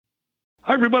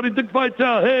Hi, everybody. Dick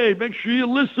Vitale. Hey, make sure you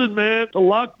listen, man, to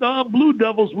Locked On Blue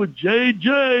Devils with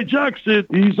J.J. Jackson.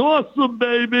 He's awesome,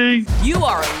 baby. You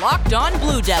are Locked On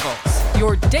Blue Devils,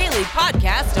 your daily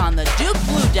podcast on the Duke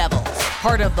Blue Devils,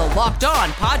 part of the Locked On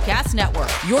Podcast Network,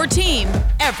 your team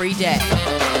every day.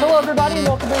 Hello, everybody, and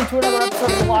welcome into another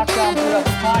episode of the Locked On Blue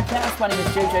Devils podcast. My name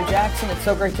is J.J. Jackson. It's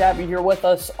so great to have you here with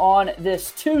us on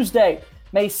this Tuesday,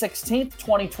 May 16th,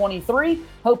 2023.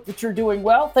 Hope that you're doing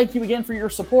well. Thank you again for your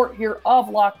support here of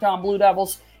Locked On Blue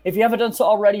Devils. If you haven't done so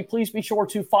already, please be sure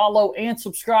to follow and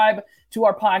subscribe to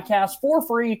our podcast for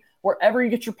free wherever you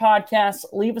get your podcasts.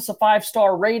 Leave us a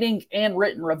 5-star rating and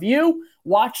written review.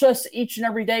 Watch us each and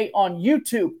every day on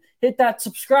YouTube. Hit that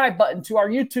subscribe button to our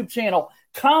YouTube channel.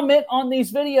 Comment on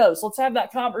these videos. Let's have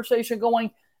that conversation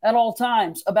going at all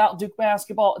times about Duke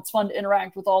basketball. It's fun to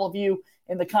interact with all of you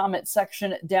in the comment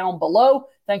section down below.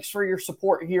 Thanks for your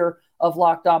support here of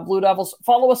Locked On Blue Devils.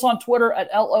 Follow us on Twitter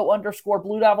at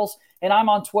LO_Blue Devils, and I'm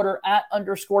on Twitter at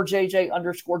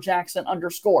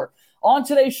 _JJ_Jackson_. On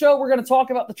today's show, we're going to talk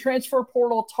about the transfer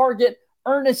portal target,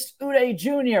 Ernest Udeh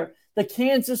Jr., the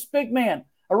Kansas big man,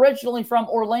 originally from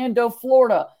Orlando,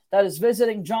 Florida, that is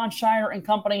visiting John Shire and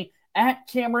company at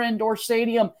Cameron Indoor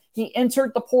Stadium. He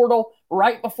entered the portal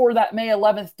right before that May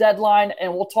 11th deadline,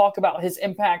 and we'll talk about his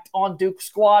impact on Duke's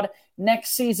squad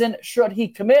next season should he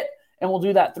commit, and we'll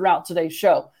do that throughout today's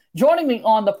show. Joining me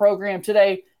on the program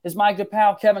today is my good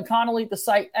pal Kevin Connolly, the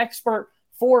site expert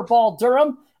for Ball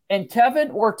Durham. And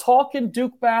Kevin, we're talking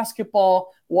Duke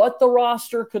basketball, what the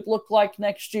roster could look like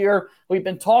next year. We've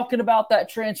been talking about that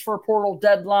transfer portal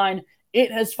deadline.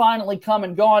 It has finally come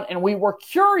and gone, and we were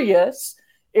curious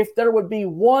if there would be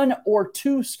 1 or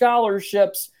 2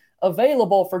 scholarships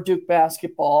available for Duke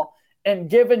basketball. And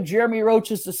given Jeremy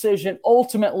Roach's decision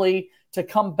ultimately to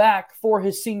come back for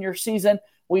his senior season,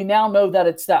 we now know that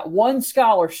it's that one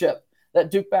scholarship that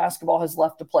Duke basketball has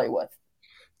left to play with.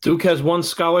 Duke has one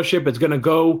scholarship. It's going to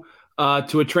go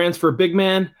to a transfer big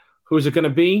man. Who's it going to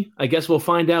be? I guess we'll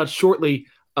find out shortly.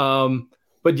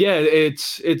 But yeah,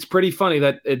 it's pretty funny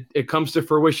that it comes to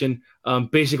fruition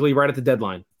basically right at the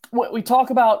deadline. We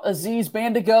talk about Aziz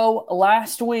Bandigo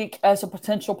last week as a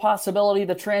potential possibility,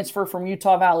 the transfer from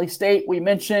Utah Valley State. We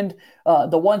mentioned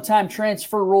the one-time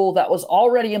transfer rule that was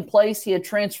already in place. He had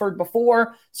transferred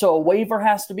before, so a waiver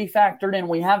has to be factored in.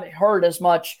 We haven't heard as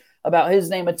much about his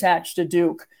name attached to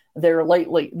Duke there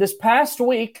lately. This past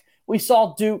week, we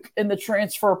saw Duke in the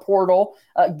transfer portal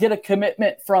get a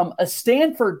commitment from a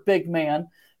Stanford big man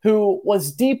who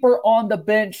was deeper on the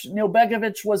bench. Neil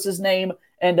Begovic was his name,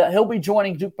 and he'll be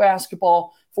joining Duke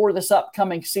basketball for this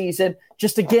upcoming season.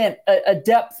 Just, again, a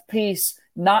depth piece,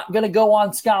 not going to go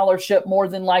on scholarship more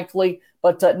than likely,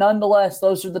 but nonetheless,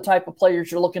 those are the type of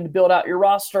players you're looking to build out your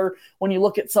roster when you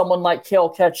look at someone like Cale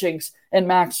Catchings and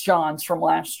Max Johns from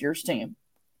last year's team.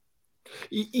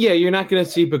 Yeah, you're not going to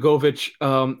see Begovic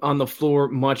on the floor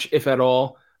much, if at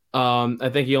all. I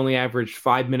think he only averaged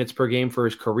 5 minutes per game for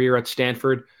his career at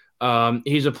Stanford.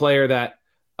 He's a player that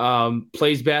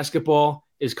plays basketball,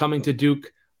 is coming to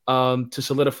Duke to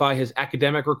solidify his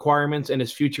academic requirements and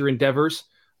his future endeavors.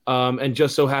 And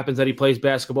just so happens that he plays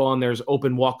basketball and there's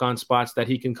open walk-on spots that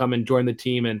he can come and join the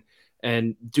team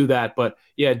and do that. But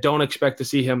yeah, don't expect to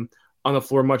see him on the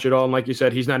floor much at all. And like you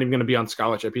said, he's not even going to be on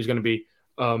scholarship. He's going to be,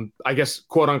 I guess,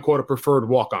 quote unquote, a preferred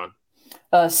walk-on.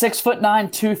 6'9",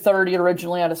 230,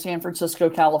 originally out of San Francisco,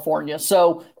 California.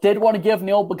 So did want to give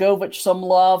Neil Begovic some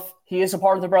love. He is a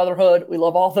part of the Brotherhood. We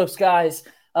love all those guys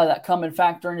that come and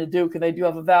factor into Duke, and they do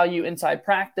have a value inside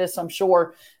practice, I'm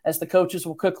sure, as the coaches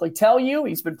will quickly tell you.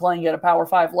 He's been playing at a Power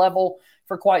 5 level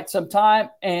for quite some time,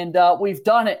 and we've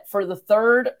done it for the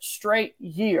third straight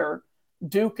year.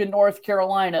 Duke and North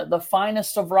Carolina, the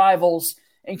finest of rivals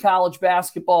in college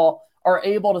basketball, are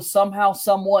able to somehow,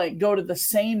 some way go to the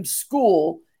same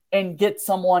school and get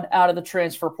someone out of the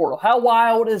transfer portal. How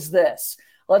wild is this?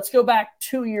 Let's go back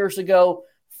 2 years ago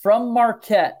from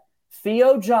Marquette.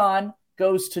 Theo John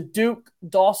goes to Duke.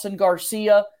 Dawson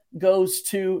Garcia goes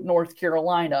to North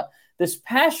Carolina. This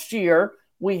past year,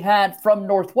 we had from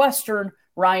Northwestern,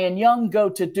 Ryan Young go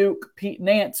to Duke, Pete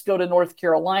Nance go to North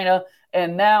Carolina,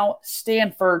 and now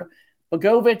Stanford.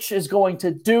 Begovic is going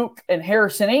to Duke, and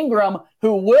Harrison Ingram,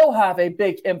 who will have a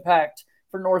big impact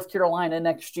for North Carolina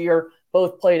next year,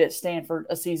 both played at Stanford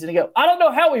a season ago. I don't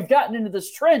know how we've gotten into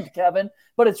this trend, Kevin,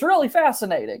 but it's really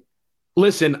fascinating.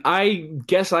 Listen, I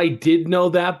guess I did know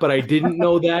that, but I didn't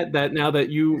know that now that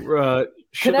you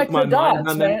connect my the dots, mind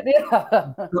on man.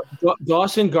 that. Yeah.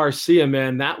 Dawson Garcia,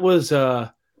 man, that was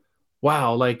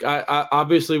wow. Like I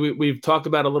obviously we've talked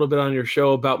about a little bit on your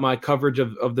show about my coverage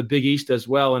of the Big East as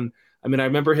well. And I mean, I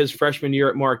remember his freshman year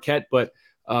at Marquette, but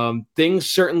things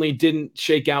certainly didn't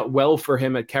shake out well for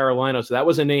him at Carolina. So that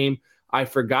was a name I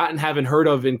forgot and haven't heard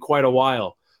of in quite a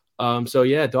while. So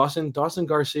yeah, Dawson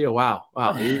Garcia. Wow.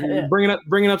 You're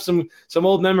bringing up some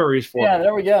old memories for me. Yeah,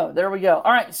 there we go.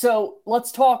 All right, so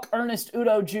let's talk Ernest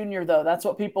Udeh Jr. though. That's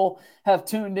what people have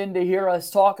tuned in to hear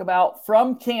us talk about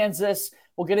from Kansas.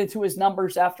 We'll get into his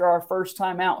numbers after our first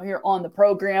time out here on the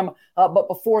program. But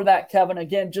before that, Kevin,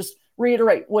 again, just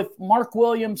reiterate with Mark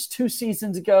Williams 2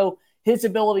 seasons ago, his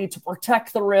ability to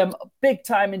protect the rim,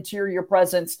 big-time interior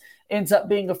presence, ends up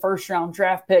being a first-round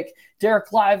draft pick.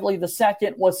 Derek Lively, the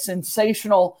second, was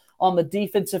sensational on the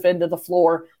defensive end of the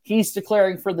floor. He's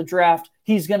declaring for the draft.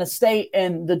 He's going to stay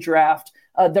in the draft.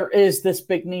 There is this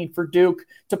big need for Duke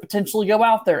to potentially go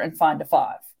out there and find a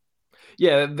 5.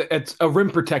 Yeah, it's a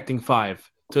rim-protecting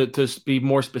 5, to be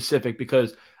more specific,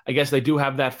 because I guess they do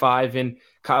have that 5 in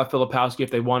Kyle Filipowski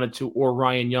if they wanted to, or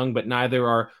Ryan Young, but neither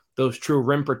are those true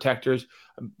rim protectors.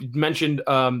 You mentioned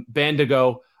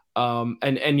Bandigo,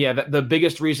 and yeah, the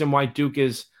biggest reason why Duke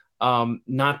is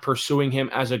not pursuing him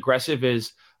as aggressive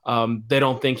is they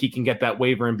don't think he can get that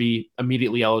waiver and be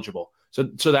immediately eligible. So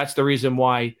that's the reason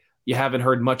why you haven't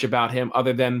heard much about him,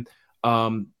 other than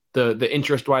the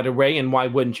interest right away. And why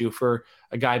wouldn't you, for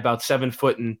a guy about 7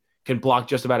 foot and can block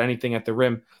just about anything at the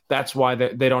rim? That's why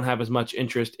they don't have as much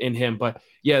interest in him. But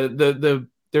yeah,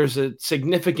 there's a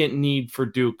significant need for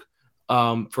Duke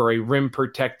for a rim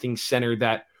protecting center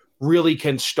that really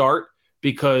can start,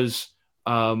 because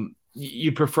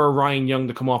you prefer Ryan Young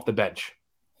to come off the bench.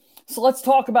 So let's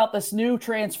talk about this new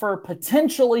transfer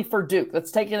potentially for Duke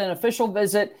that's taking an official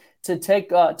visit to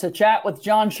chat with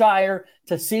John Shire,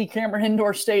 to see Cameron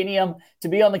Indoor Stadium, to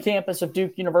be on the campus of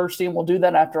Duke University, and we'll do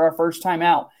that after our first time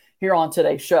out here on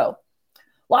today's show.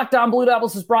 Locked On Blue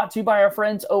Devils is brought to you by our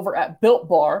friends over at Built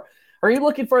Bar. Are you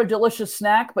looking for a delicious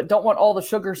snack but don't want all the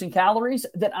sugars and calories?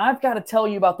 Then I've got to tell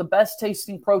you about the best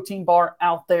tasting protein bar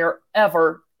out there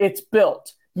ever. It's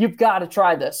Built. You've got to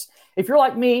try this. If you're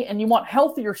like me and you want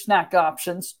healthier snack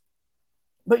options,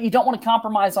 but you don't want to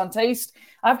compromise on taste,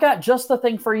 I've got just the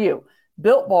thing for you.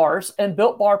 Built Bars and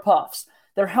Built Bar Puffs.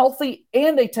 They're healthy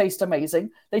and they taste amazing.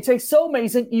 They taste so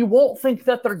amazing you won't think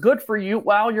that they're good for you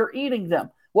while you're eating them.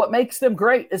 What makes them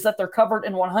great is that they're covered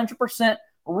in 100%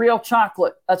 real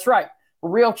chocolate. That's right,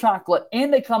 real chocolate.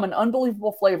 And they come in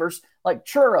unbelievable flavors like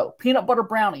churro, peanut butter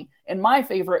brownie, and my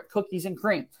favorite, cookies and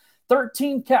cream.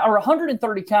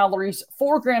 130 calories,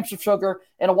 4 grams of sugar,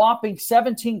 and a whopping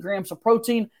 17 grams of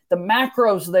protein. The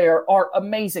macros there are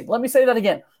amazing. Let me say that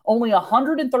again. Only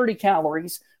 130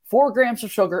 calories, 4 grams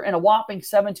of sugar, and a whopping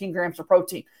 17 grams of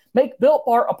protein. Make Built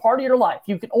Bar a part of your life.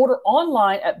 You can order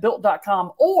online at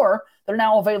Built.com, or they're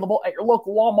now available at your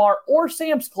local Walmart or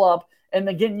Sam's Club. And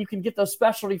again, you can get those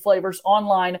specialty flavors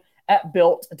online at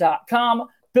Built.com.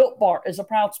 Built Bar is a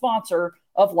proud sponsor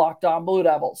of Locked On Blue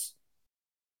Devils.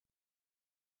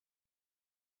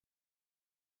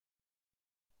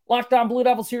 Locked On Blue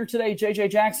Devils here today.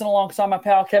 JJ Jackson alongside my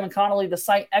pal Kevin Connolly, the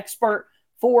site expert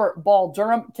for Ball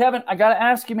Durham. Kevin, I got to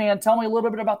ask you, man, tell me a little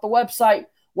bit about the website.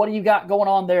 What do you got going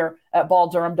on there at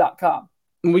balldurham.com?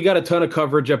 We got a ton of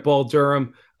coverage at Ball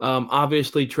Durham.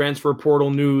 Obviously, transfer portal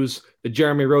news, the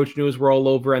Jeremy Roach news, we're all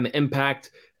over, and the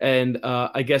impact and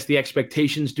I guess the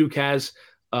expectations Duke has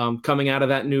coming out of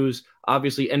that news.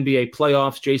 Obviously, NBA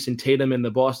playoffs, Jason Tatum and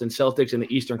the Boston Celtics in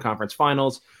the Eastern Conference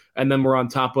Finals. And then we're on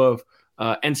top of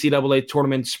NCAA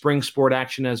tournament, spring sport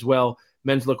action as well,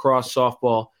 men's lacrosse,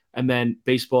 softball, and then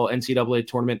baseball, NCAA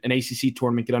tournament, and ACC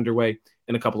tournament get underway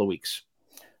in a couple of weeks.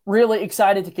 Really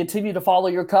excited to continue to follow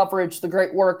your coverage, the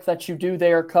great work that you do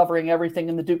there covering everything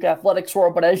in the Duke athletics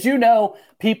world. But as you know,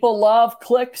 people love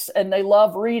clicks and they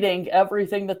love reading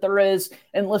everything that there is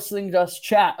and listening to us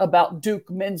chat about Duke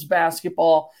men's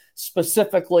basketball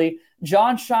specifically.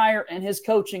 John Shire and his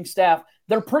coaching staff,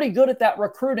 they're pretty good at that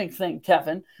recruiting thing,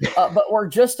 Kevin. But we're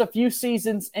just a few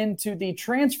seasons into the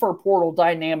transfer portal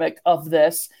dynamic of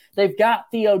this. They've got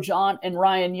Theo John and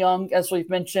Ryan Young, as we've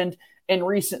mentioned, in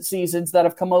recent seasons that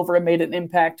have come over and made an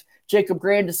impact. Jacob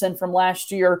Grandison from last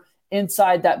year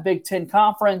inside that Big Ten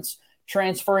conference,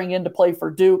 transferring into play for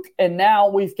Duke. And now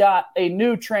we've got a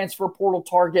new transfer portal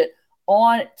target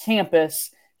on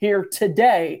campus here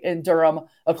today in Durham.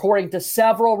 According to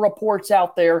several reports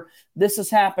out there, this is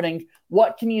happening.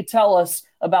 What can you tell us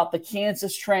about the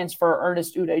Kansas transfer,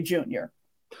 Ernest Udeh Jr.?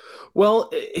 Well,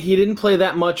 he didn't play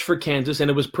that much for Kansas, and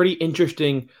it was pretty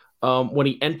interesting when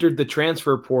he entered the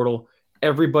transfer portal.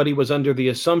 Everybody was under the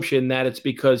assumption that it's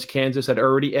because Kansas had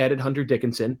already added Hunter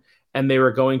Dickinson and they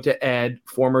were going to add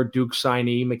former Duke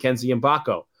signee Mackenzie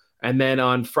Mbako. And then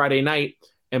on Friday night,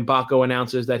 Mbako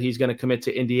announces that he's going to commit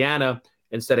to Indiana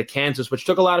instead of Kansas, which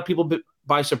took a lot of people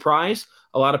by surprise.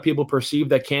 A lot of people perceived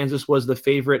that Kansas was the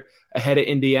favorite ahead of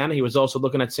Indiana. He was also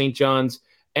looking at St. John's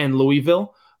and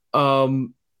Louisville.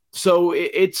 So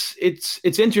it's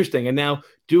interesting. And now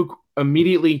Duke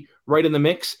immediately right in the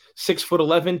mix,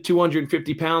 6'11",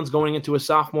 250 pounds going into a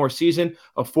sophomore season,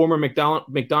 a former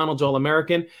McDonald's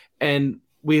All-American. And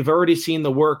we've already seen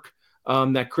the work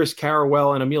that Chris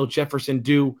Carrawell and Emil Jefferson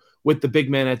do with the big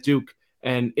man at Duke.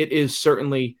 And it is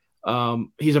certainly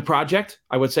he's a project.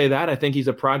 I would say that. I think he's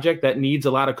a project that needs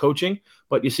a lot of coaching.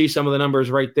 But you see some of the numbers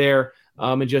right there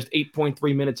in just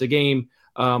 8.3 minutes a game,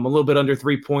 a little bit under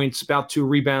 3 points, about 2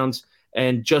 rebounds,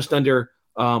 and just under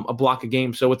a block a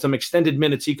game. So with some extended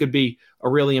minutes, he could be a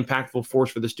really impactful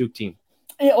force for this Duke team.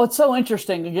 Yeah, well, it's so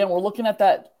interesting. Again, we're looking at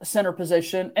that center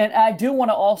position. And I do want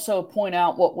to also point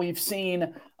out what we've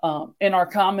seen in our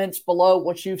comments below,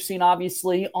 what you've seen,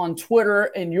 obviously, on Twitter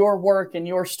and your work and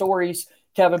your stories,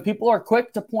 Kevin. People are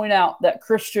quick to point out that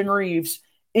Christian Reeves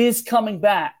is coming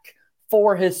back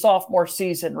for his sophomore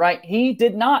season, right? He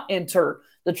did not enter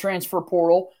the transfer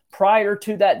portal prior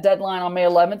to that deadline on May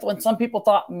 11th, when some people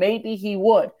thought maybe he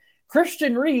would.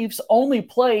 Christian Reeves only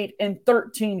played in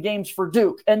 13 games for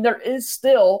Duke, and there is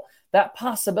still that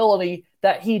possibility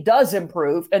that he does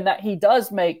improve and that he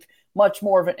does make much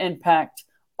more of an impact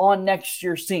on next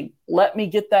year's team. Let me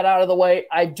get that out of the way.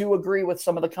 I do agree with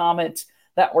some of the comments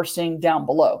that we're seeing down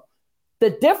below.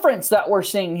 The difference that we're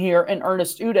seeing here in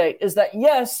Ernest Udeh is that,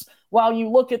 yes, while you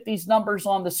look at these numbers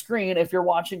on the screen, if you're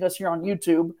watching us here on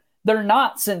YouTube, they're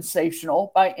not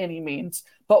sensational by any means.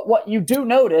 But what you do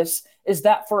notice is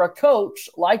that for a coach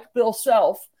like Bill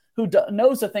Self, who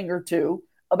knows a thing or two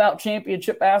about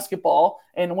championship basketball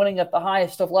and winning at the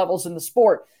highest of levels in the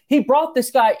sport, he brought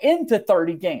this guy into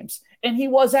 30 games, and he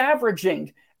was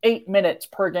averaging 8 minutes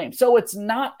per game. So it's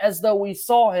not as though we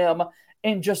saw him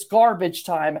in just garbage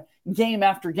time, game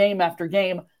after game after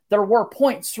game. There were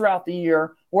points throughout the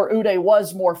year where Udeh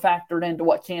was more factored into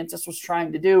what Kansas was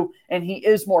trying to do, and he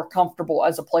is more comfortable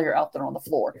as a player out there on the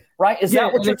floor, right? Is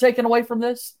that what you're taking away from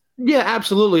this? Yeah,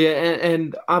 absolutely.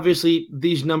 And obviously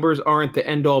these numbers aren't the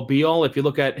end-all, be-all. If you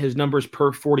look at his numbers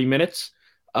per 40 minutes,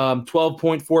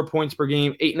 12.4 points per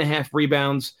game, 8.5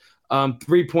 rebounds,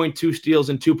 3.2 steals,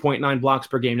 and 2.9 blocks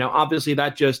per game. Now, obviously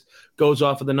that just goes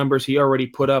off of the numbers he already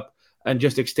put up and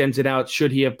just extends it out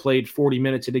should he have played 40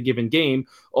 minutes in a given game.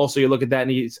 Also, you look at that,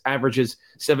 and he averages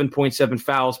 7.7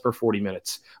 fouls per 40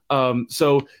 minutes.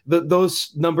 So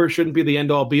those numbers shouldn't be the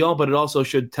end-all, be-all, but it also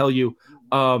should tell you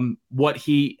what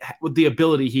the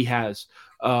ability he has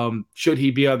should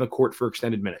he be on the court for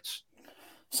extended minutes.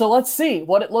 So let's see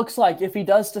what it looks like if he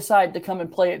does decide to come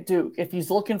and play at Duke. If he's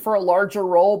looking for a larger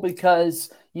role because,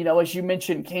 as you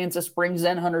mentioned, Kansas brings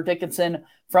in Hunter Dickinson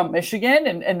from Michigan,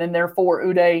 and then therefore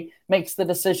Udeh makes the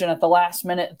decision at the last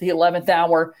minute, at the 11th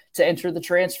hour, to enter the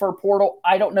transfer portal.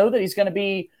 I don't know that he's going to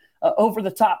be over the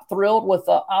top thrilled with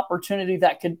the opportunity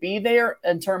that could be there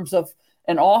in terms of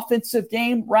an offensive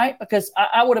game, right? Because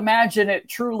I would imagine it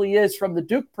truly is, from the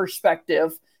Duke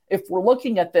perspective, if we're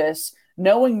looking at this,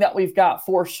 knowing that we've got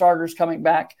 4 starters coming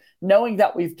back, knowing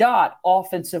that we've got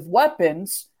offensive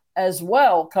weapons as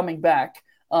well coming back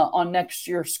on next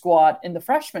year's squad in the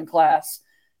freshman class.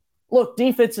 Look,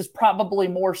 defense is probably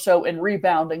more so in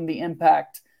rebounding the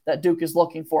impact that Duke is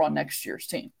looking for on next year's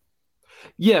team.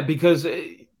 Yeah, because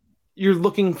you're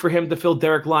looking for him to fill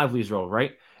Derek Lively's role,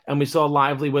 right? And we saw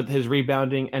Lively with his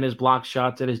rebounding and his block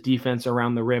shots and his defense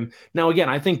around the rim. Now, again,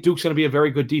 I think Duke's going to be a very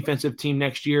good defensive team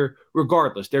next year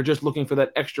regardless. They're just looking for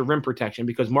that extra rim protection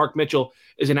because Mark Mitchell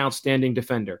is an outstanding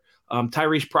defender.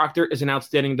 Tyrese Proctor is an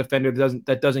outstanding defender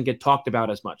that doesn't get talked about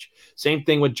as much. Same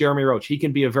thing with Jeremy Roach. He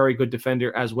can be a very good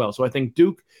defender as well. So I think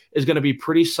Duke is going to be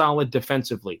pretty solid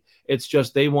defensively. It's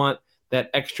just they want that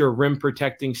extra rim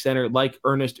protecting center like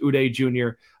Ernest Udeh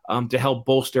Jr. To help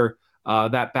bolster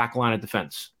that back line of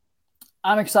defense.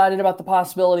 I'm excited about the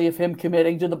possibility of him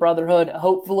committing to the Brotherhood.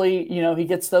 Hopefully, he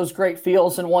gets those great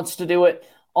feels and wants to do it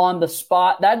on the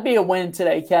spot. That'd be a win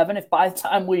today, Kevin, if by the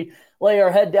time we lay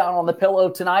our head down on the pillow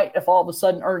tonight, if all of a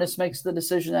sudden Ernest makes the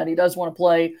decision that he does want to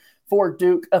play for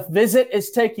Duke. A visit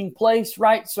is taking place,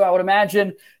 right? So I would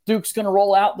imagine Duke's going to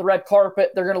roll out the red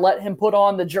carpet. They're going to let him put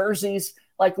on the jerseys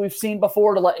like we've seen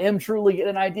before to let him truly get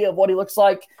an idea of what he looks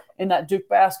like in that Duke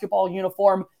basketball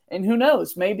uniform. And who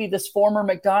knows, maybe this former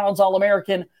McDonald's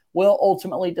All-American will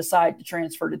ultimately decide to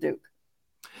transfer to Duke.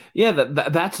 Yeah,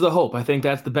 that's the hope. I think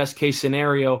that's the best case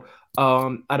scenario.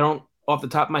 I don't, off the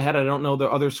top of my head, I don't know the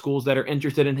other schools that are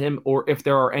interested in him or if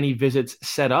there are any visits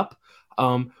set up.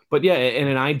 But yeah, in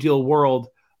an ideal world,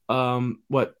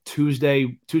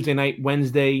 Tuesday night,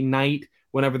 Wednesday night,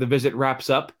 whenever the visit wraps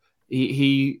up,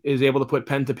 he is able to put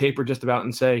pen to paper just about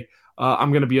and say,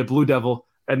 I'm going to be a Blue Devil.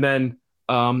 And then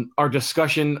our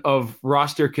discussion of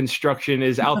roster construction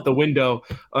is out the window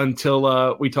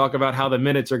until we talk about how the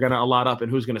minutes are going to allot up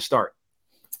and who's going to start.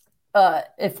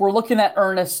 If we're looking at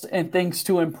Ernest and things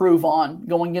to improve on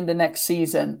going into next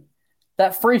season,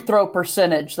 that free throw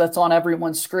percentage that's on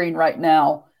everyone's screen right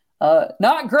now,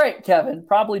 not great, Kevin.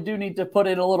 Probably do need to put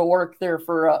in a little work there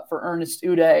for Ernest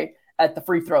Udeh at the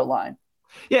free throw line.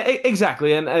 Yeah,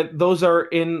 exactly. And those are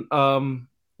in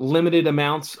limited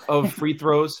amounts of free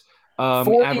throws.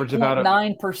 Average about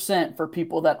 40.9% for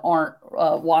people that aren't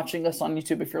watching us on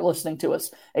YouTube. If you're listening to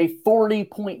us, a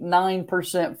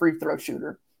 40.9% free throw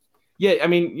shooter. Yeah, I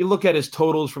mean, you look at his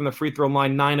totals from the free throw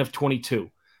line, 9 of 22.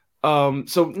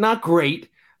 So not great.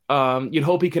 You'd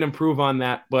hope he can improve on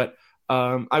that, but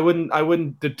I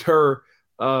wouldn't deter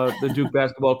the Duke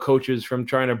basketball coaches from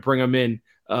trying to bring him in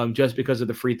just because of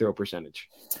the free throw percentage.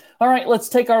 All right, let's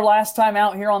take our last time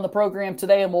out here on the program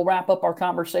today, and we'll wrap up our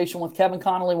conversation with Kevin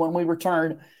Connolly when we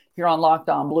return here on Locked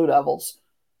On Blue Devils.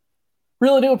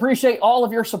 Really do appreciate all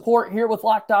of your support here with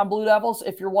Locked On Blue Devils.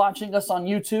 If you're watching us on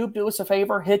YouTube, do us a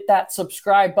favor, hit that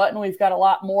subscribe button. We've got a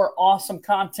lot more awesome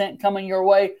content coming your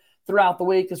way throughout the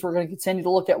week as we're going to continue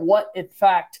to look at what, in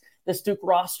fact, this Duke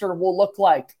roster will look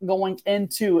like going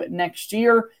into next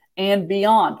year and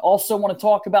beyond. Also want to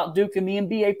talk about Duke in the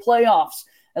NBA playoffs.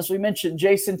 As we mentioned,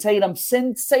 Jason Tatum,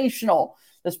 sensational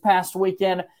this past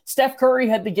weekend. Steph Curry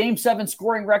had the Game 7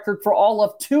 scoring record for all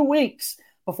of 2 weeks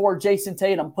before Jason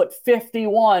Tatum put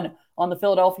 51 on the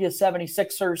Philadelphia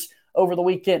 76ers over the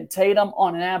weekend. Tatum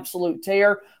on an absolute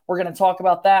tear. We're going to talk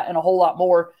about that and a whole lot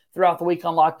more throughout the week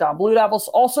on Locked On Blue Devils.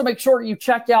 Also, make sure you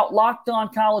check out Locked On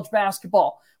College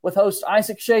Basketball with host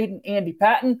Isaac Shade and Andy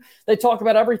Patton. They talk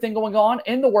about everything going on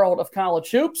in the world of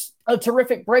college hoops, a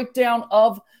terrific breakdown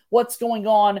of what's going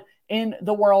on in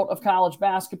the world of college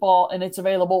basketball, and it's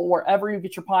available wherever you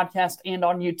get your podcast and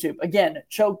on YouTube. Again,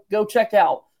 go check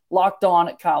out Locked On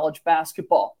College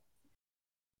Basketball.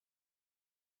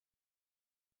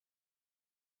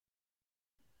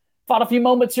 Fought a few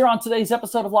moments here on today's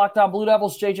episode of Locked On Blue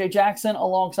Devils. JJ Jackson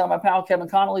alongside my pal Kevin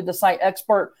Connolly, the site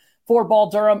expert for Ball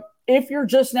Durham. If you're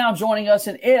just now joining us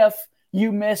and if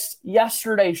you missed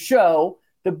yesterday's show,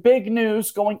 the big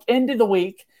news going into the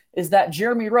week is that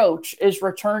Jeremy Roach is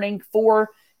returning for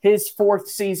his 4th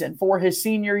season, for his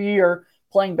senior year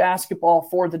playing basketball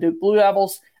for the Duke Blue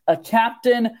Devils, a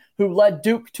captain who led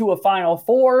Duke to a Final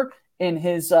Four in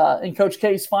Coach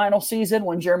K's final season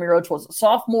when Jeremy Roach was a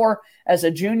sophomore, as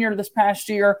a junior this past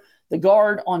year, the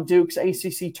guard on Duke's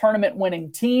ACC tournament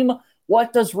winning team.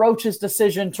 What does Roach's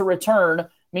decision to return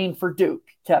mean for Duke,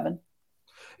 Kevin?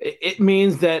 It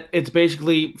means that it's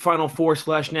basically Final Four /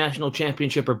 national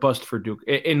championship or bust for Duke,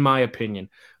 in my opinion.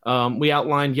 We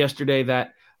outlined yesterday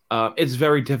that it's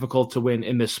very difficult to win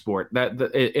in this sport.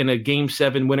 In a Game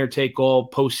 7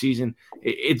 winner-take-all postseason,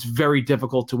 it's very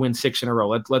difficult to win 6 in a row.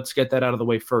 Let's get that out of the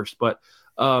way first. But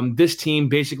this team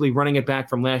basically running it back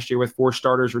from last year with 4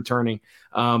 starters returning,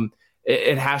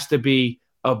 it has to be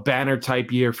a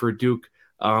banner-type year for Duke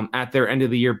at their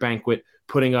end-of-the-year banquet,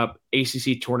 putting up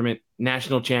ACC tournament,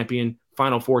 national champion,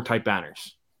 Final Four type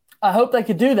banners. I hope they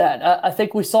could do that. I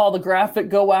think we saw the graphic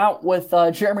go out with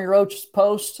Jeremy Roach's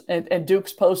post and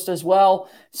Duke's post as well,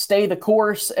 stay the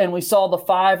course, and we saw the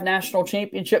 5 national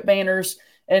championship banners.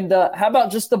 And how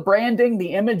about just the branding,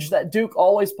 the image that Duke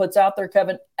always puts out there,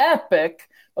 Kevin? Epic,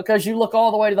 because you look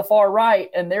all the way to the far right,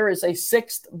 and there is a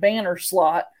 6th banner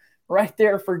slot right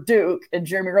there for Duke, and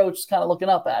Jeremy Roach is kind of looking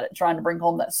up at it, trying to bring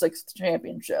home that 6th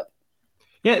championship.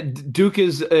 Yeah, Duke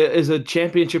is a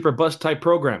championship or bust type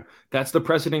program. That's the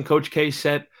precedent Coach K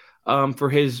set for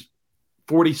his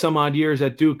 40-some-odd years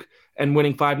at Duke and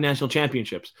winning 5 national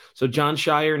championships. So John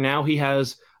Shire, now he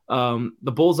has the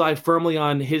bullseye firmly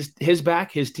on his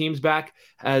back, his team's back,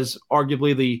 as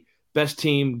arguably the best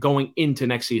team going into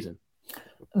next season.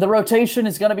 The rotation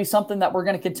is going to be something that we're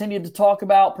going to continue to talk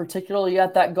about, particularly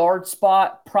at that guard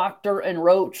spot. Proctor and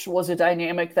Roach was a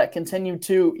dynamic that continued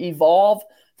to evolve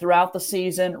throughout the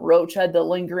season. Roach had the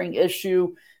lingering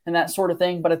issue and that sort of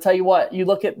thing. But I tell you what, you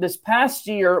look at this past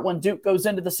year when Duke goes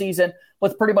into the season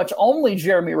with pretty much only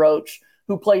Jeremy Roach,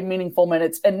 who played meaningful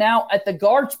minutes. And now at the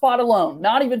guard spot alone,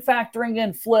 not even factoring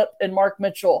in Flip and Mark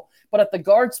Mitchell, but at the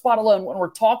guard spot alone, when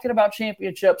we're talking about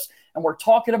championships and we're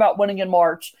talking about winning in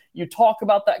March, you talk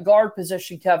about that guard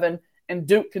position, Kevin, and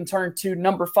Duke can turn to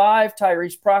number 5,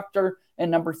 Tyrese Proctor, and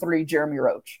number 3, Jeremy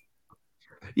Roach.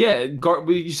 Yeah,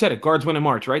 you said it. Guards win in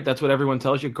March, right? That's what everyone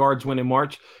tells you. Guards win in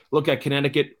March. Look at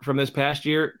Connecticut from this past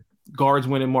year. Guards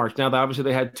win in March. Now, obviously,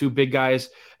 they had 2 big guys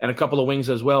and a couple of wings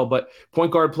as well, but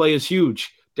point guard play is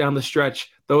huge down the stretch.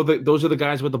 those are the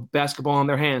guys with the basketball in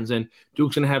their hands. And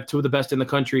Duke's going to have two of the best in the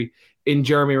country in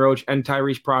Jeremy Roach and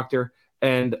Tyrese Proctor.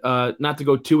 And not to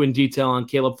go too in detail on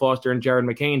Caleb Foster and Jared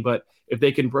McCain, but if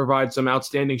they can provide some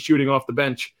outstanding shooting off the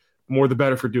bench, more the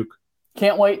better for Duke.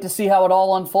 Can't wait to see how it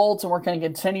all unfolds, and we're going to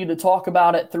continue to talk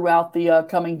about it throughout the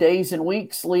coming days and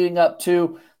weeks leading up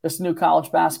to this new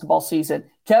college basketball season.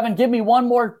 Kevin, give me one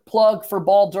more plug for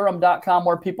balldurham.com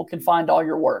where people can find all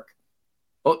your work.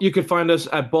 Well, you can find us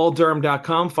at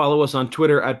balldurham.com. Follow us on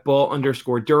Twitter at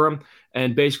ball_Durham.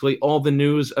 And basically all the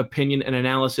news, opinion, and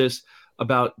analysis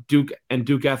about Duke and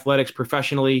Duke athletics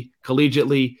professionally,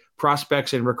 collegiately,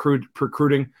 prospects, and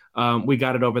recruiting. We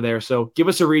got it over there. So give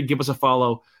us a read, give us a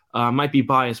follow. Might be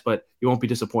biased, but you won't be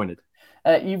disappointed.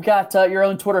 You've got your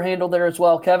own Twitter handle there as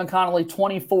well, Kevin Connolly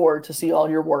 24, to see all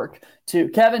your work too.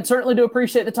 Kevin, certainly do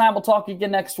appreciate the time. We'll talk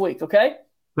again next week, okay?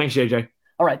 Thanks, JJ.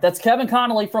 All right, that's Kevin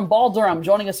Connolly from Ball Durham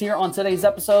joining us here on today's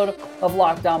episode of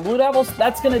Locked On Blue Devils.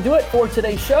 That's going to do it for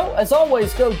today's show. As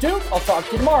always, go Duke. I'll talk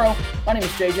to you tomorrow. My name is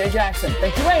JJ Jackson.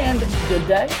 Thank you and good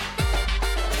day.